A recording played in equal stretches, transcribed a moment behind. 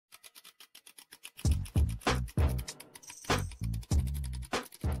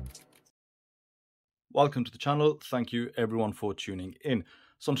welcome to the channel. Thank you everyone for tuning in.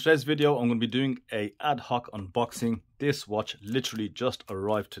 So in today's video, I'm going to be doing a ad hoc unboxing. This watch literally just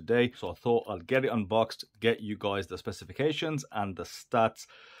arrived today, so I thought I'll get it unboxed, get you guys the specifications and the stats,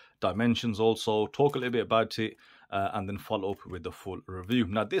 dimensions also, talk a little bit about it, and then follow up with the full review.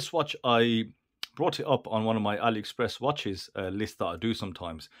 Now this watch, I brought it up on one of my AliExpress watches list that I do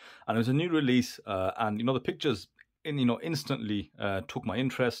sometimes, and it was a new release, and the pictures instantly took my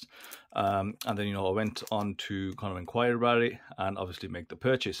interest, and then I went on to kind of inquire about it and obviously make the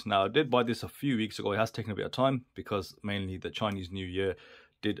purchase. Now I did buy this a few weeks ago. It has taken a bit of time because mainly the Chinese New Year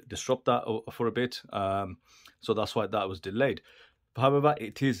did disrupt that for a bit, so that's why that was delayed. However,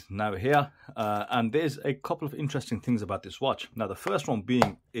 it is now here, and there's a couple of interesting things about this watch. Now the first one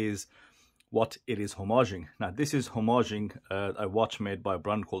being is what it is homaging. Now this is homaging a watch made by a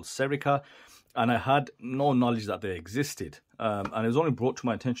brand called Serica, and I had no knowledge that they existed, and it was only brought to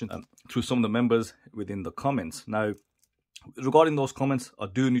my attention through some of the members within the comments. Now regarding those comments, I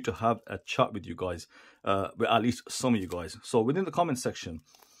do need to have a chat with you guys, with at least some of you guys. So within the comment section,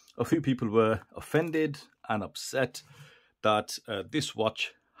 a few people were offended and upset that this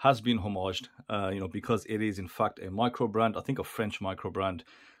watch has been homaged, because it is in fact a micro brand, I think a French micro brand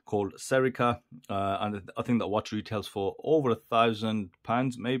called Serica, and I think that watch retails for over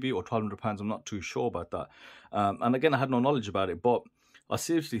 £1,000 maybe, or £1,200. I'm not too sure about that. And again, I had no knowledge about it, but I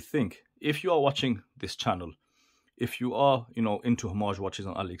seriously think if you are watching this channel, if you are into homage watches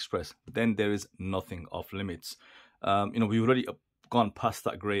on AliExpress, then there is nothing off limits. We've already gone past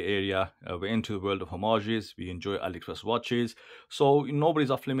that grey area. We're into the world of homages. We enjoy AliExpress watches, so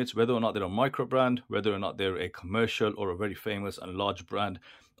nobody's off limits, whether or not they're a micro brand, whether or not they're a commercial or a very famous and large brand.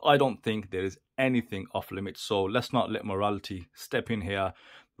 I don't think there is anything off limits, so let's not let morality step in here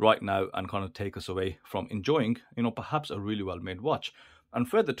right now and kind of take us away from enjoying perhaps a really well made watch. And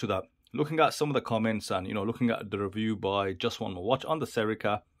further to that, looking at some of the comments and looking at the review by Just One More Watch on the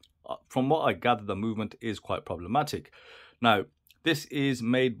Serica, from what I gather, the movement is quite problematic. Now this is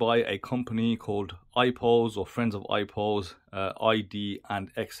made by a company called Ipose, or Friends of Ipose, ID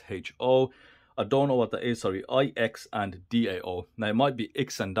and XHO. I don't know what that is, sorry, IX and DAO. Now it might be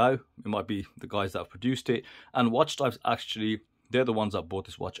X and DAO, it might be the guys that have produced it, and Watch Dives, actually, they're the ones that bought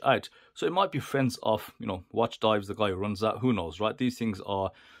this watch out. So it might be friends of, Watch Dives, the guy who runs that, who knows, right? These things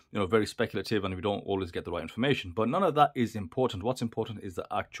are, very speculative and we don't always get the right information, but none of that is important. What's important is the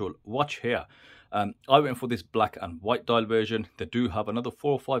actual watch here. I went for this black and white dial version. They do have another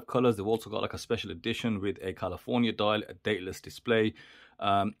 4 or 5 colors. They've also got like a special edition with a California dial, a dateless display.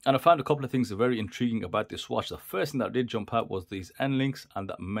 And I found a couple of things very intriguing about this watch. The first thing that did jump out was these end links and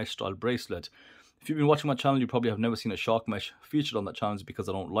that mesh style bracelet. If you've been watching my channel, you probably have never seen a shark mesh featured on that channel because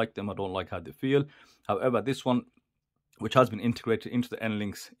I don't like them. I don't like how they feel. However, this one, which has been integrated into the end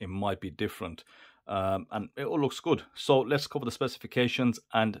links, it might be different. And it all looks good. So let's cover the specifications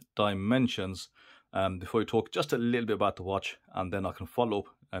and dimensions before we talk just a little bit about the watch, and then I can follow up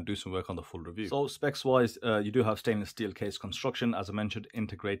and do some work on the full review. So specs wise, you do have stainless steel case construction, as I mentioned,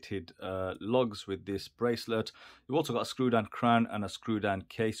 integrated lugs with this bracelet. You've also got a screw down crown and a screw down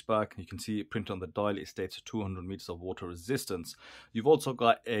case back. You can see it printed on the dial. It states 200 meters of water resistance. You've also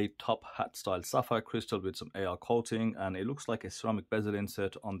got a top hat style sapphire crystal with some AR coating, and it looks like a ceramic bezel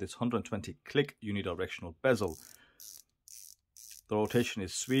insert on this 120 click unidirectional bezel. The rotation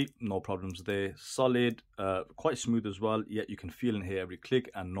is sweet, no problems there. Solid, quite smooth as well, yet you can feel and hear every click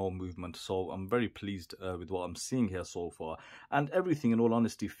and no movement. So I'm very pleased with what I'm seeing here so far. And everything, in all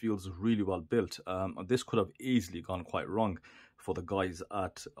honesty, feels really well built. This could have easily gone quite wrong for the guys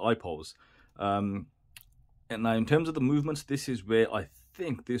at Ipose. And now in terms of the movements, this is where I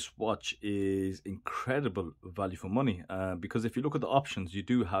think this watch is incredible value for money, because if you look at the options, you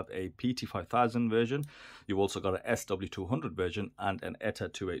do have a PT5000 version, you've also got an SW200 version and an ETA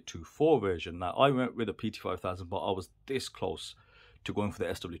 2824 version. Now I went with a PT5000, but I was this close to going for the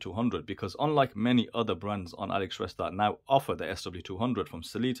SW200 because unlike many other brands on AliExpress that now offer the SW200 from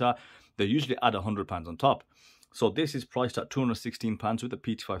Serica, they usually add £100 on top. So this is priced at £216 with the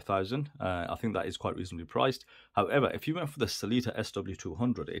PT5000. I think that is quite reasonably priced. However, if you went for the Serica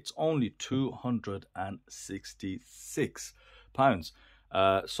SW200, it's only £266.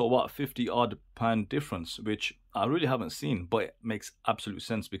 So what, 50 odd pound difference, which I really haven't seen, but it makes absolute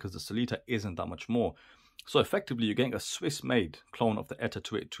sense because the Serica isn't that much more. So effectively, you're getting a Swiss-made clone of the ETA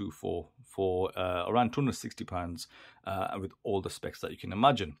 2824 for around £260, with all the specs that you can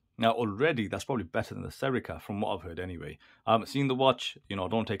imagine. Now, already, that's probably better than the Serica, from what I've heard anyway. I haven't seen the watch,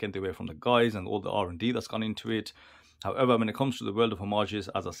 don't take anything away from the guys and all the R&D that's gone into it. However, when it comes to the world of homages,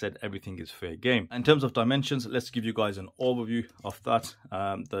 as I said, everything is fair game. In terms of dimensions, let's give you guys an overview of that.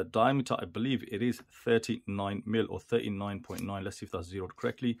 The diameter, I believe it is 39 mil or 39.9. Let's see if that's zeroed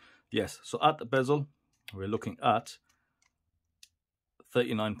correctly. Yes, so at the bezel, we're looking at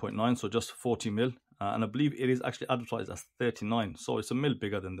 39.9, so just 40 mil. And I believe it is actually advertised as 39, so it's a mil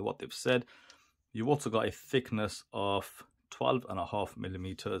bigger than what they've said. You've also got a thickness of 12.5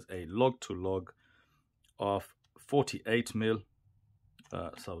 millimeters, a lug to lug of 48 mil.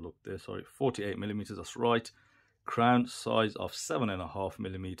 Let's have a look there, sorry, 48 millimeters, that's right. Crown size of 7.5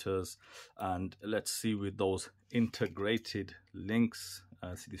 millimeters. And let's see with those integrated links,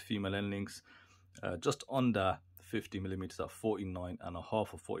 see these female end links, just under 50 millimeters at 49.5 or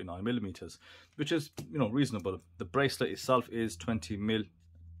 49 millimeters, which is, you know, reasonable. The bracelet itself is 20 mil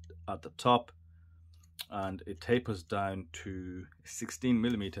at the top, and it tapers down to 16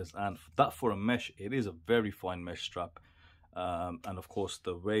 millimeters, and that for a mesh, it is a very fine mesh strap. And of course,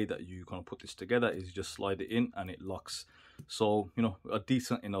 the way that you kind of put this together is you just slide it in and it locks. So, you know, a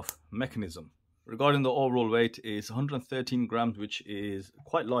decent enough mechanism. Regarding the overall weight, is 113 grams, which is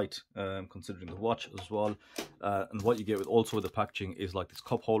quite light considering the watch as well. And what you get with also with the packaging is like this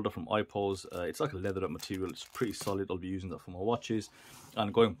cup holder from Ipose. It's like a leather material. It's pretty solid. I'll be using that for my watches.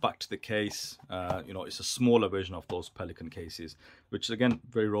 And going back to the case, you know, it's a smaller version of those Pelican cases, which is again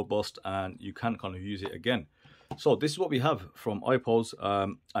very robust, and you can kind of use it again. So this is what we have from Ipose,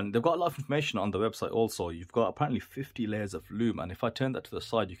 and they've got a lot of information on the website also. You've got apparently 50 layers of loom, and if I turn that to the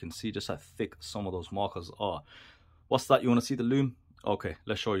side, you can see just how thick some of those markers are. What's that? You want to see the loom? Okay,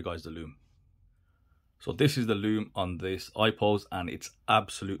 let's show you guys the loom. So this is the loom on this Ipose, and it's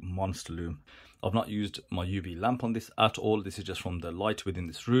absolute monster loom. I've not used my UV lamp on this at all. This is just from the light within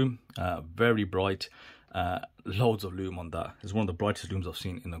this room. Very bright, loads of loom on that. It's one of the brightest looms I've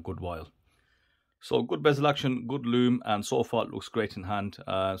seen in a good while. So good bezel action, good loom, and so far it looks great in hand.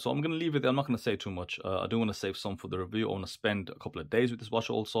 So I'm going to leave it there. I'm not going to say too much. I do want to save some for the review. I want to spend a couple of days with this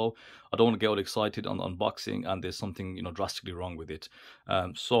watch also. I don't want to get all excited on the unboxing and there's something, you know, drastically wrong with it.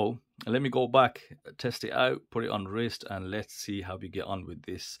 So let me go back, test it out, put it on wrist, and let's see how we get on with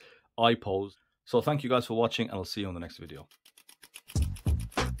this Ipose. So thank you guys for watching, and I'll see you on the next video.